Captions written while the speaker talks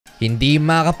Hindi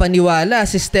makapaniwala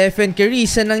si Stephen Curry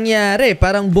sa nangyari.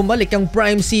 Parang bumalik ang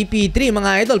prime CP3 mga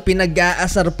idol.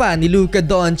 Pinag-aasar pa ni Luka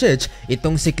Doncic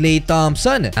itong si Klay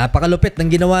Thompson. Napakalupit ng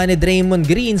ginawa ni Draymond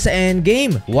Green sa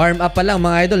endgame. Warm up pa lang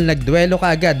mga idol, nagduelo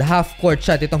kaagad. Half court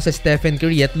shot itong si Stephen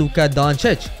Curry at Luka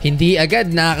Doncic. Hindi agad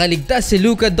nakakaligtas si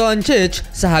Luka Doncic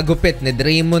sa hagupit ni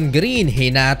Draymond Green.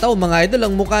 Hinataw mga idol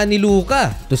ang mukha ni Luka.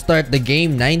 To start the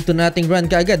game, 9-0 run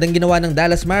kaagad ang ginawa ng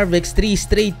Dallas Mavericks. 3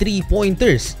 straight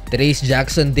 3-pointers. Trace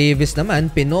Jackson Davis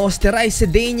naman pinosterize si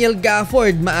Daniel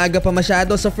Gafford. Maaga pa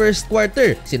masyado sa first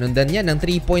quarter. Sinundan niya ng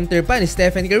 3-pointer pa ni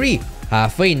Stephen Curry.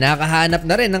 Halfway, nakahanap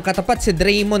na rin ng katapat si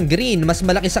Draymond Green. Mas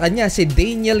malaki sa kanya si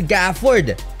Daniel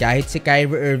Gafford. Kahit si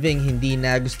Kyrie Irving hindi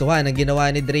nagustuhan ang ginawa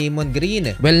ni Draymond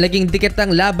Green. Well, naging dikit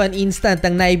ang laban, instant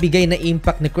ang naibigay na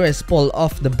impact ni Chris Paul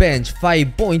off the bench.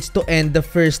 5 points to end the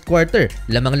first quarter.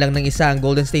 Lamang lang ng isa ang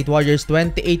Golden State Warriors,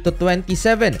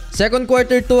 28-27. Second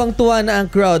quarter, tuwang-tuwa na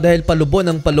ang crowd dahil palubo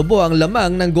ng palubo ang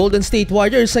lamang ng Golden State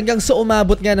Warriors hanggang sa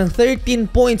umabot nga ng 13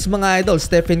 points mga idol.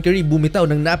 Stephen Curry bumitaw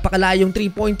ng napakalayong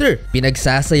 3-pointer.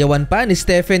 Pinagsasayawan pa ni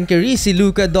Stephen Curry si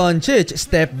Luka Doncic.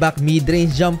 Step back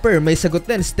mid-range jumper. May sagot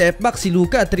din. Step back si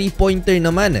Luka. 3-pointer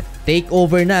naman. Take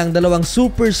over na ang dalawang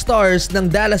superstars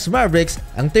ng Dallas Mavericks.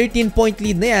 Ang 13-point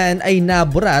lead na yan ay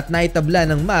nabura at naitabla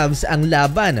ng Mavs ang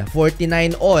laban.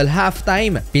 49 all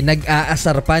halftime.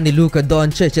 Pinag-aasar pa ni Luka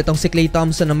Doncic itong si Klay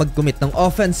Thompson na mag-commit ng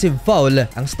offensive foul.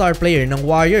 Ang star player ng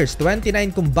Warriors.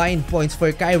 29 combined points for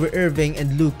Kyrie Irving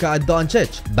and Luka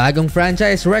Doncic. Bagong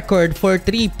franchise record for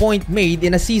 3-point made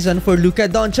in a season for Luka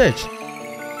Doncic.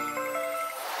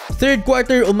 Third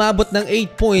quarter, umabot ng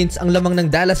 8 points ang lamang ng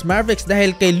Dallas Mavericks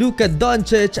dahil kay Luka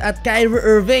Doncic at Kyrie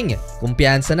Irving.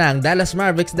 Kumpiyansa na ang Dallas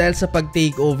Mavericks dahil sa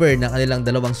pag-takeover ng kanilang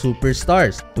dalawang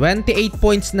superstars. 28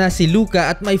 points na si Luka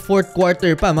at may fourth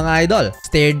quarter pa mga idol.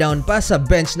 Stare down pa sa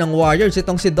bench ng Warriors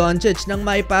itong si Doncic nang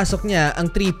maipasok niya ang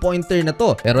 3-pointer na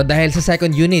to. Pero dahil sa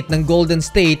second unit ng Golden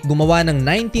State, gumawa ng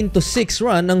 19-6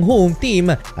 run ng home team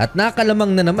at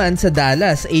nakalamang na naman sa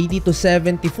Dallas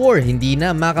 80-74. Hindi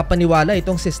na makapaniwala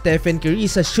itong si Stephen Curry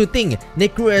sa shooting ni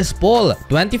Chris Paul.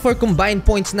 24 combined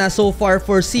points na so far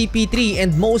for CP3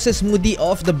 and Moses Moody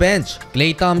off the bench.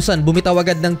 Klay Thompson bumitaw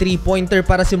agad ng 3-pointer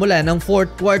para simula ng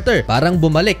fourth quarter. Parang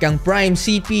bumalik ang prime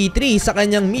CP3 sa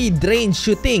kanyang mid-range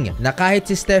shooting na kahit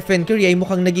si Stephen Curry ay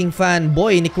mukhang naging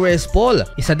fanboy ni Chris Paul.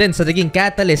 Isa din sa naging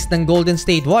catalyst ng Golden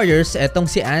State Warriors etong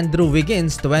si Andrew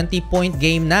Wiggins. 20-point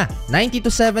game na.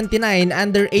 90-79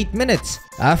 under 8 minutes.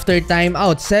 After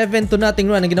timeout, 7-0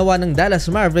 run ang ginawa ng Dallas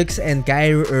Mavericks and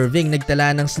Kyrie Irving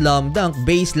nagtala ng slam dunk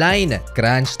baseline.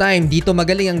 Crunch time, dito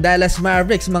magaling ang Dallas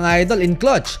Mavericks mga idol in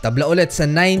clutch. Tabla ulit sa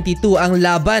 92 ang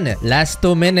laban. Last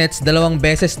 2 minutes, dalawang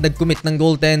beses nag-commit ng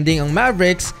goaltending ang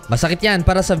Mavericks. Masakit yan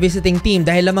para sa visiting team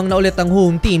dahil lamang na ulit ang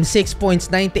home team. 6 points,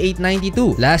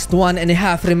 98-92. Last 1.5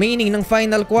 remaining ng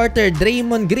final quarter.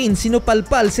 Draymond Green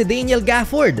sinupalpal si Daniel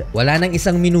Gafford. Wala nang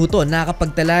isang minuto,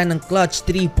 nakapagtala ng clutch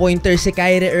 3-pointer si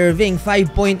Kyrie Irving.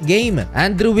 5-point game.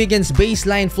 Andrew Wiggins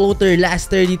baseline floater last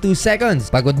 32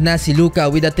 seconds. Pagod na si Luka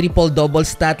with a triple-double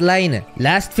stat line.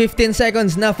 Last 15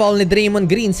 seconds na foul ni Draymond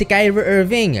Green si Kyrie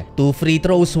Irving. 2 free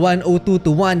throws,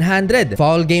 102-100.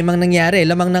 Foul game ang nangyari.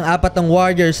 Lamang ng 4 ang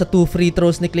Warriors sa 2 free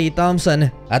throws ni Klay Thompson.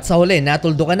 At sa huli,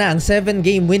 natuldo ka na ang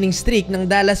 7-game winning streak ng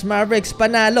Dallas Mavericks.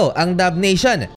 Panalo ang Dub Nation.